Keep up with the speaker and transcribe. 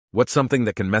What's something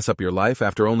that can mess up your life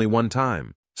after only one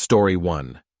time? Story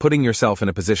 1. Putting yourself in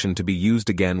a position to be used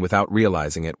again without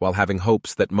realizing it while having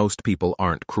hopes that most people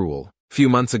aren't cruel. Few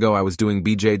months ago I was doing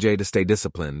BJJ to stay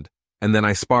disciplined, and then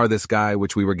I spar this guy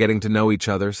which we were getting to know each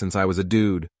other since I was a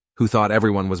dude who thought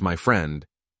everyone was my friend,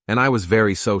 and I was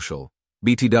very social.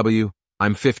 BTW,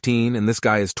 I'm 15 and this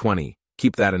guy is 20.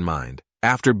 Keep that in mind.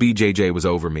 After BJJ was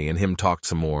over, me and him talked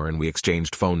some more and we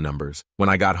exchanged phone numbers. When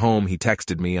I got home, he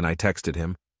texted me and I texted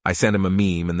him. I sent him a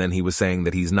meme and then he was saying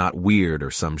that he's not weird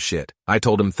or some shit. I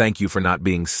told him thank you for not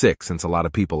being sick since a lot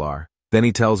of people are. Then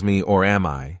he tells me, or am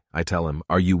I? I tell him,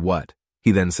 are you what? He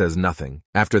then says nothing.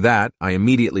 After that, I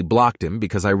immediately blocked him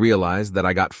because I realized that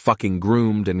I got fucking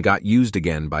groomed and got used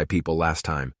again by people last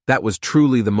time. That was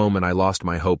truly the moment I lost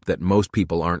my hope that most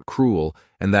people aren't cruel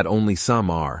and that only some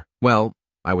are. Well,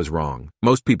 I was wrong.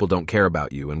 Most people don't care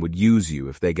about you and would use you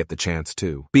if they get the chance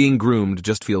to. Being groomed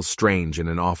just feels strange in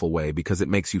an awful way because it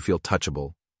makes you feel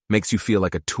touchable, makes you feel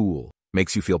like a tool,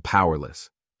 makes you feel powerless.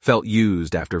 Felt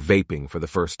used after vaping for the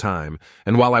first time,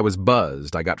 and while I was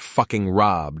buzzed, I got fucking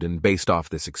robbed and based off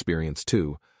this experience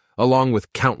too, along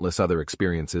with countless other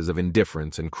experiences of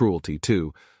indifference and cruelty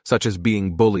too, such as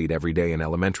being bullied every day in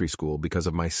elementary school because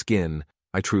of my skin.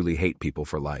 I truly hate people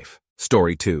for life.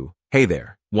 Story 2. Hey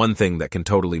there. One thing that can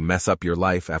totally mess up your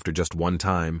life after just one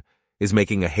time is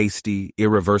making a hasty,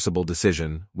 irreversible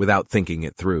decision without thinking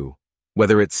it through.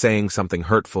 Whether it's saying something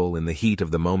hurtful in the heat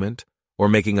of the moment, or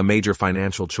making a major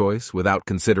financial choice without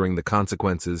considering the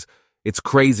consequences, it's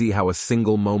crazy how a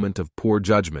single moment of poor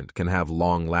judgment can have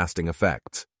long-lasting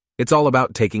effects. It's all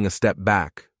about taking a step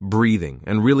back, breathing,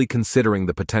 and really considering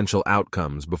the potential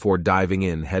outcomes before diving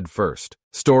in head first.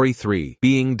 Story 3.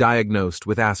 Being diagnosed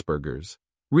with Asperger's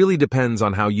really depends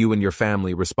on how you and your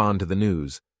family respond to the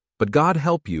news, but God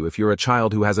help you if you're a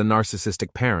child who has a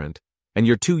narcissistic parent and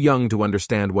you're too young to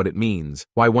understand what it means,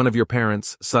 why one of your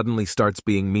parents suddenly starts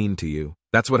being mean to you.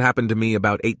 That's what happened to me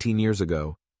about 18 years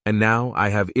ago, and now I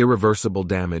have irreversible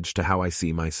damage to how I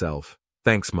see myself.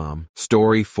 Thanks, Mom.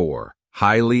 Story 4.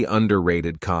 Highly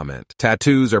underrated comment.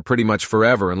 Tattoos are pretty much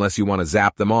forever unless you want to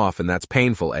zap them off, and that's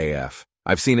painful AF.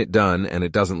 I've seen it done, and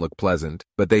it doesn't look pleasant,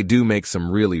 but they do make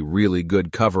some really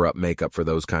good cover-up makeup for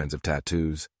those kinds of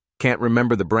tattoos. Can't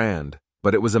remember the brand,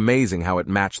 but it was amazing how it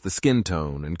matched the skin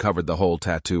tone and covered the whole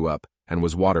tattoo up and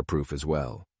was waterproof as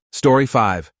well. Story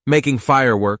 5. Making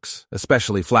fireworks,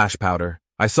 especially flash powder.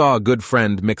 I saw a good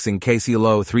friend mixing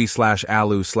KCLO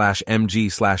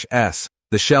 3/Alu/MG/S.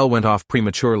 The shell went off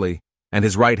prematurely, and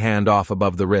his right hand off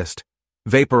above the wrist.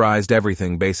 Vaporized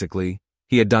everything, basically.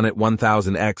 He had done it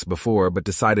 1000x before, but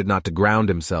decided not to ground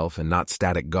himself and not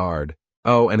static guard.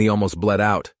 Oh, and he almost bled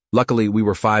out. Luckily, we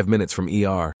were 5 minutes from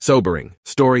ER. Sobering.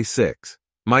 Story 6.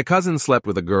 My cousin slept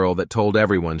with a girl that told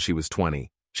everyone she was 20.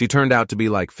 She turned out to be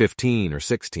like 15 or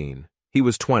 16. He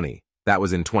was 20. That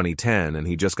was in 2010, and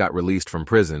he just got released from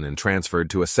prison and transferred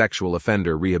to a sexual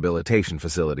offender rehabilitation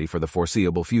facility for the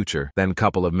foreseeable future. Then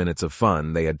couple of minutes of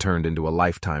fun, they had turned into a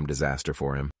lifetime disaster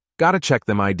for him. Gotta check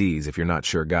them IDs if you're not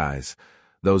sure, guys.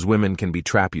 Those women can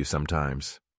trap you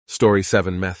sometimes. Story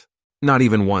 7. Meth. Not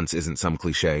even once isn't some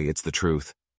cliche, it's the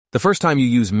truth. The first time you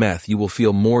use meth, you will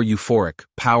feel more euphoric,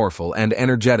 powerful, and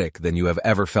energetic than you have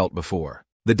ever felt before.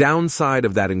 The downside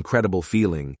of that incredible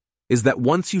feeling is that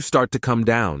once you start to come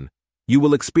down, you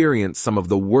will experience some of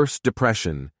the worst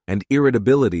depression and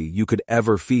irritability you could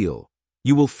ever feel.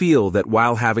 You will feel that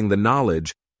while having the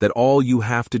knowledge that all you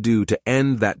have to do to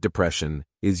end that depression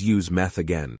is use meth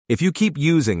again. If you keep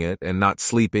using it and not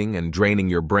sleeping and draining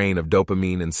your brain of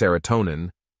dopamine and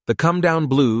serotonin, the come-down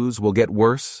blues will get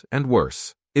worse and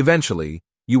worse. Eventually,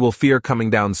 you will fear coming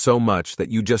down so much that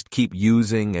you just keep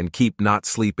using and keep not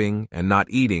sleeping and not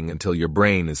eating until your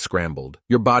brain is scrambled.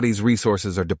 Your body's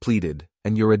resources are depleted,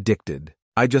 and you're addicted.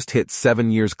 I just hit 7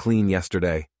 years clean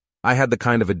yesterday. I had the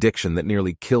kind of addiction that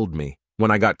nearly killed me. When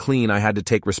I got clean, I had to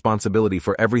take responsibility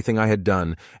for everything I had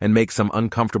done and make some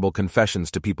uncomfortable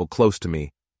confessions to people close to me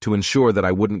to ensure that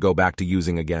I wouldn't go back to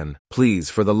using again.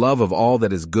 Please, for the love of all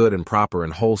that is good and proper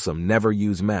and wholesome, never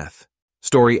use meth.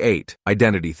 Story 8.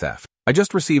 Identity theft. I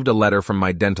just received a letter from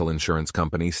my dental insurance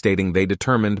company stating they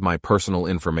determined my personal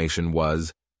information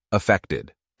was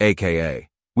affected, aka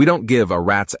we don't give a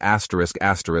rat's asterisk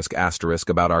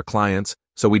about our clients,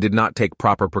 so we did not take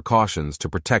proper precautions to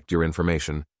protect your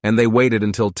information, and they waited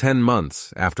until 10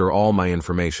 months after all my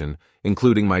information,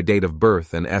 including my date of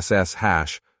birth and SS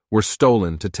hash, were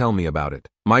stolen to tell me about it.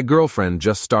 My girlfriend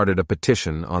just started a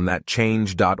petition on that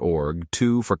change.org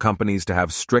too for companies to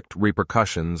have strict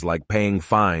repercussions like paying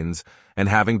fines and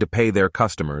having to pay their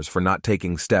customers for not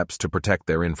taking steps to protect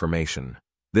their information.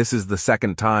 This is the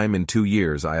second time in 2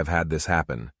 years I have had this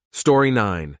happen. Story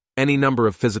 9. any number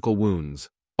of physical wounds.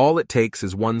 All it takes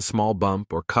is one small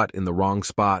bump or cut in the wrong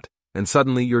spot, and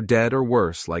suddenly you're dead or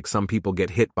worse, like some people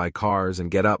get hit by cars and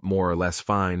get up more or less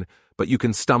fine, but you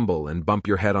can stumble and bump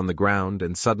your head on the ground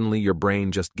and suddenly your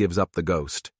brain just gives up the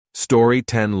ghost. Story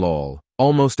 10 lol.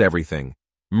 Almost everything.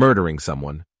 Murdering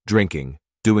someone, drinking,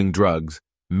 doing drugs,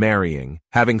 marrying,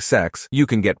 having sex, you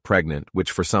can get pregnant,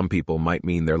 which for some people might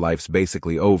mean their life's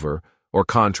basically over, or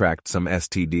contract some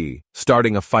STD,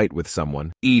 starting a fight with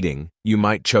someone, eating, you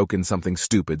might choke in something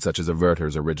stupid such as a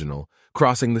Werther's original,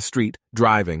 crossing the street,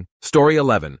 driving. Story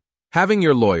 11. Having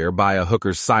your lawyer buy a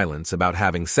hooker's silence about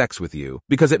having sex with you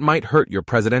because it might hurt your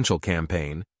presidential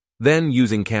campaign, then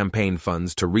using campaign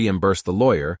funds to reimburse the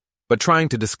lawyer, but trying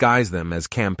to disguise them as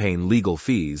campaign legal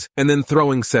fees, and then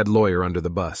throwing said lawyer under the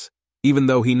bus, even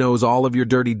though he knows all of your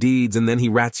dirty deeds and then he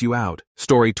rats you out.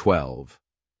 Story 12.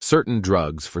 Certain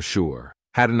drugs, for sure.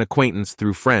 Had an acquaintance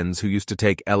through friends who used to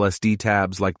take LSD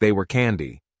tabs like they were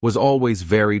candy. Was always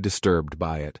very disturbed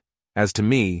by it. As to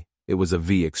me, it was a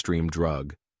V-extreme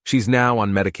drug. She's now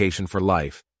on medication for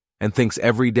life, and thinks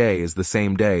every day is the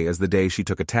same day as the day she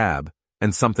took a tab,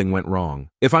 and something went wrong.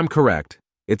 If I'm correct,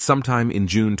 it's sometime in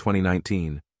June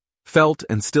 2019. Felt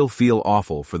and still feel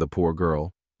awful for the poor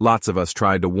girl. Lots of us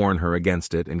tried to warn her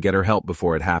against it and get her help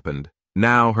before it happened.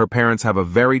 Now her parents have a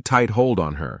very tight hold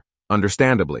on her,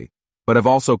 understandably, but have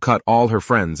also cut all her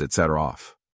friends, etc.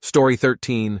 off. Story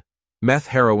 13. Meth,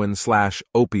 heroin /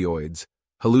 opioids,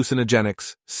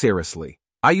 hallucinogenics, seriously.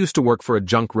 I used to work for a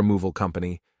junk removal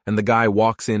company, and the guy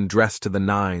walks in dressed to the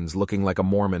nines looking like a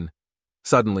Mormon.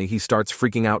 Suddenly, he starts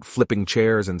freaking out, flipping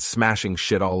chairs and smashing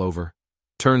shit all over.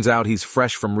 Turns out he's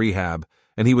fresh from rehab,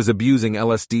 and he was abusing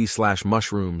LSD /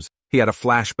 mushrooms. He had a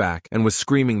flashback and was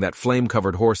screaming that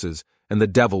flame-covered horses and the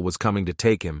devil was coming to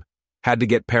take him. Had to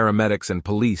get paramedics and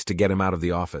police to get him out of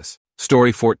the office.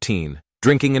 Story 14.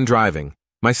 Drinking and driving.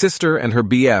 My sister and her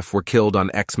BF were killed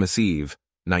on Xmas Eve,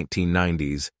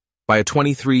 1990s, by a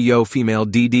 23-yo female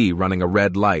DD running a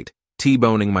red light,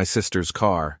 T-boning my sister's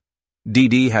car.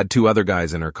 DD had 2 other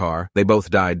guys in her car. They both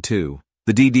died too.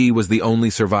 The DD was the only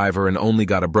survivor and only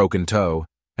got a broken toe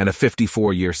and a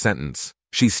 54-year sentence.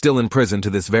 She's still in prison to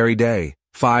this very day.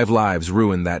 5 lives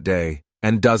ruined that day,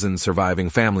 and dozens surviving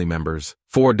family members.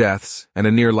 4 deaths and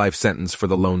a near-life sentence for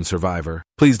the lone survivor.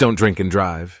 Please don't drink and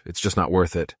drive. It's just not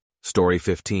worth it. Story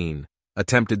 15.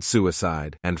 Attempted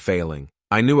suicide and failing.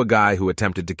 I knew a guy who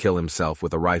attempted to kill himself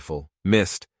with a rifle,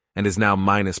 missed, and is now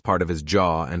minus part of his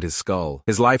jaw and his skull.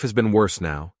 His life has been worse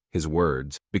now, his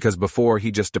words, because before he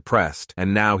just depressed,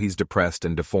 and now he's depressed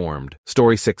and deformed.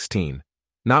 Story 16.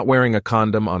 Not wearing a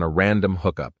condom on a random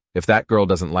hookup. If that girl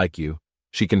doesn't like you,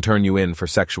 she can turn you in for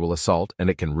sexual assault and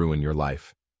it can ruin your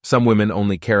life. Some women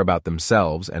only care about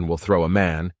themselves and will throw a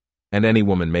man, and any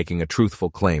woman making a truthful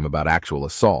claim about actual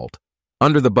assault,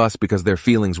 under the bus because their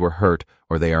feelings were hurt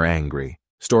or they are angry.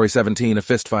 Story 17, a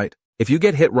fistfight. If you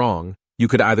get hit wrong, you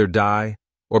could either die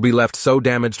or be left so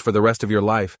damaged for the rest of your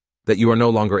life that you are no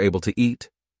longer able to eat,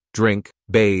 drink,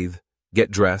 bathe,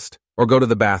 get dressed, or go to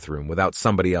the bathroom without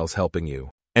somebody else helping you.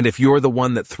 And if you're the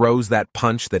one that throws that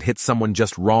punch that hits someone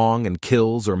just wrong and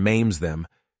kills or maims them,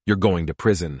 you're going to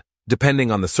prison.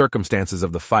 Depending on the circumstances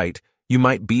of the fight, you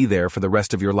might be there for the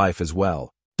rest of your life as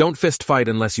well. Don't fist fight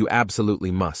unless you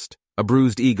absolutely must. A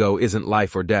bruised ego isn't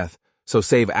life or death, so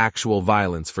save actual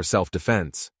violence for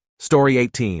self-defense. Story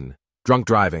 18. Drunk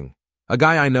driving. A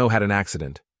guy I know had an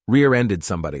accident, rear-ended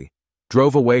somebody,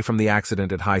 drove away from the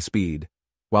accident at high speed,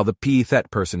 while the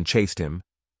P-thet person chased him,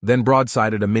 then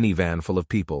broadsided a minivan full of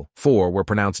people. 4 were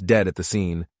pronounced dead at the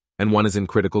scene, and 1 is in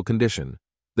critical condition.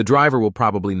 The driver will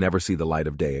probably never see the light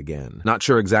of day again. Not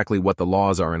sure exactly what the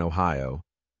laws are in Ohio,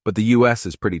 but the U.S.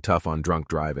 is pretty tough on drunk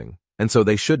driving, and so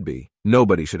they should be.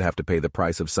 Nobody should have to pay the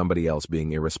price of somebody else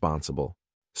being irresponsible.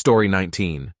 Story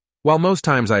 19. While most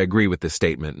times I agree with this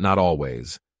statement, not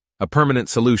always. A permanent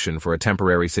solution for a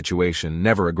temporary situation,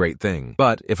 never a great thing.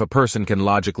 But if a person can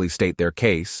logically state their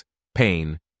case,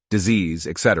 pain, disease,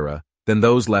 etc., then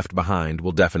those left behind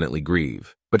will definitely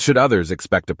grieve. But should others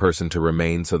expect a person to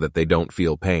remain so that they don't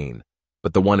feel pain,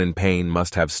 but the one in pain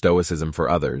must have stoicism for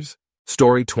others?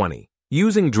 Story 20.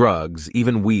 Using drugs,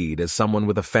 even weed, as someone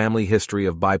with a family history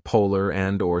of bipolar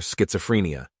and/or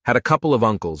schizophrenia. Had a couple of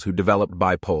uncles who developed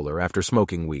bipolar after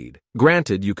smoking weed.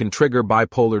 Granted, you can trigger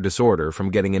bipolar disorder from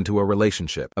getting into a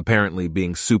relationship. Apparently,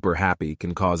 being super happy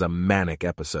can cause a manic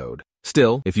episode.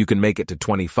 Still, if you can make it to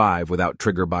 25 without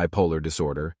trigger bipolar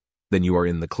disorder, then you are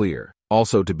in the clear.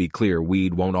 Also, to be clear,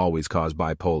 weed won't always cause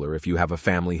bipolar if you have a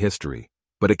family history,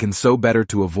 but it can so better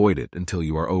to avoid it until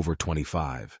you are over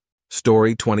 25.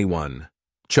 Story 21.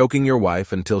 choking your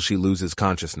wife until she loses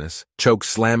consciousness, choke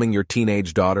slamming your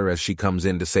teenage daughter as she comes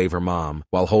in to save her mom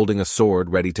while holding a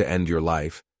sword ready to end your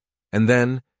life. And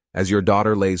then, as your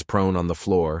daughter lays prone on the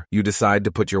floor, you decide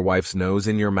to put your wife's nose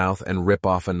in your mouth and rip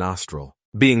off a nostril.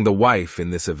 Being the wife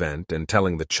in this event and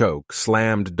telling the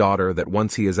slammed daughter that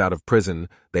once he is out of prison,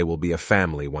 they will be a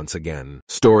family once again.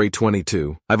 Story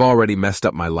 22. I've already messed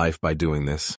up my life by doing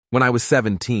this. When I was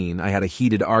 17, I had a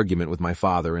heated argument with my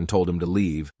father and told him to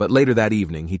leave, but later that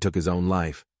evening he took his own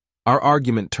life. Our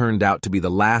argument turned out to be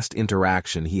the last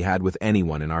interaction he had with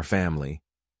anyone in our family.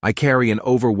 I carry an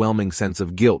overwhelming sense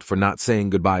of guilt for not saying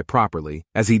goodbye properly,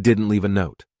 as he didn't leave a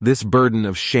note. This burden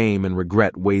of shame and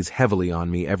regret weighs heavily on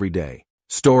me every day.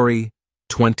 Story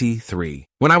 23.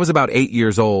 When I was about 8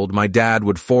 years old, my dad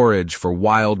would forage for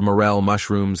wild morel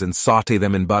mushrooms and saute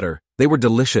them in butter. They were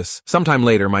delicious. Sometime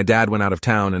later, my dad went out of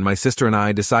town and my sister and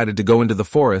I decided to go into the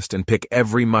forest and pick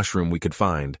every mushroom we could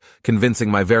find, convincing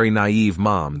my very naive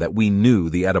mom that we knew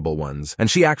the edible ones,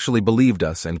 and she actually believed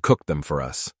us and cooked them for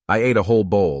us. I ate a whole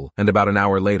bowl, and about an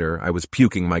hour later, I was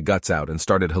puking my guts out and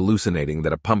started hallucinating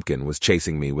that a pumpkin was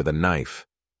chasing me with a knife.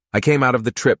 I came out of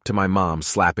the trip to my mom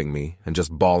slapping me and just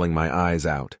bawling my eyes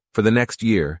out. For the next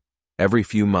year, every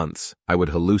few months, I would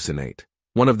hallucinate.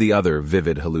 One of the other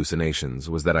vivid hallucinations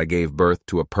was that I gave birth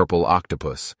to a purple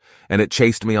octopus, and it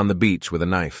chased me on the beach with a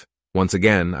knife. Once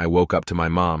again, I woke up to my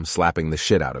mom slapping the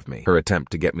shit out of me, her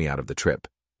attempt to get me out of the trip.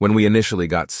 When we initially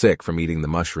got sick from eating the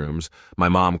mushrooms, my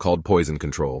mom called poison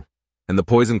control, and the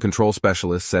poison control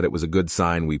specialist said it was a good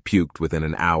sign we puked within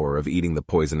an hour of eating the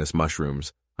poisonous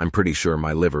mushrooms. I'm pretty sure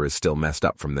my liver is still messed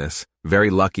up from this.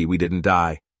 Very lucky we didn't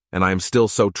die, and I am still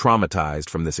so traumatized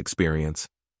from this experience.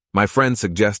 My friend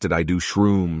suggested I do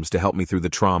shrooms to help me through the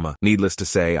trauma. Needless to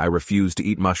say, I refuse to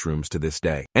eat mushrooms to this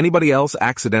day. Anybody else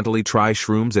accidentally try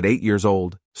shrooms at 8 years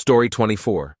old? Story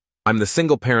 24. I'm the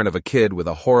single parent of a kid with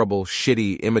a horrible,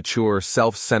 shitty, immature,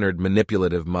 self-centered,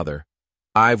 manipulative mother.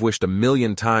 I've wished a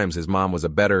million times his mom was a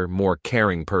better, more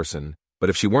caring person,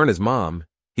 but if she weren't his mom,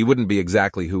 he wouldn't be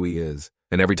exactly who he is.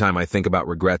 And every time I think about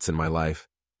regrets in my life,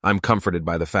 I'm comforted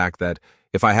by the fact that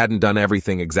if I hadn't done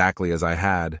everything exactly as I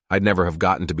had, I'd never have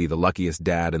gotten to be the luckiest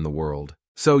dad in the world.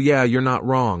 So yeah, you're not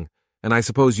wrong, and I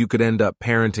suppose you could end up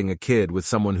parenting a kid with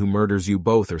someone who murders you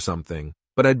both or something.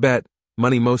 But I'd bet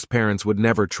most parents would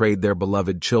never trade their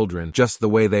beloved children just the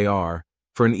way they are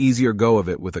for an easier go of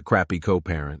it with a crappy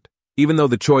co-parent. Even though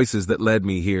the choices that led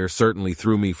me here certainly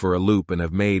threw me for a loop and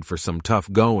have made for some tough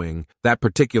going, that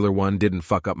particular one didn't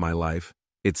fuck up my life.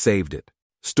 It saved it.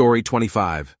 Story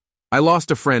 25. I lost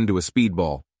a friend to a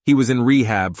speedball. He was in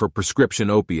rehab for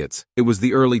prescription opiates. It was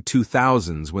the early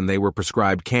 2000s when they were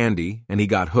prescribed candy, and he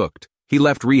got hooked. He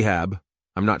left rehab.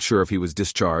 I'm not sure if he was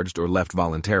discharged or left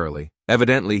voluntarily.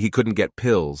 Evidently, he couldn't get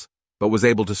pills, but was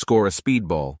able to score a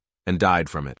speedball and died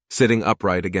from it, sitting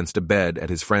upright against a bed at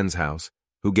his friend's house,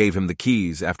 who gave him the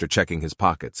keys after checking his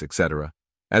pockets, etc.,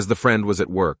 as the friend was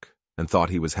at work and thought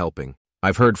he was helping.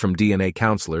 I've heard from DNA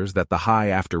counselors that the high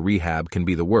after rehab can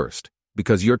be the worst,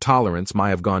 because your tolerance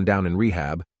might have gone down in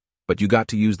rehab, but you got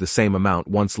to use the same amount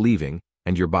once leaving,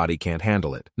 and your body can't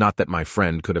handle it. Not that my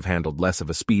friend could have handled less of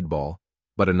a speedball,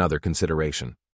 but another consideration.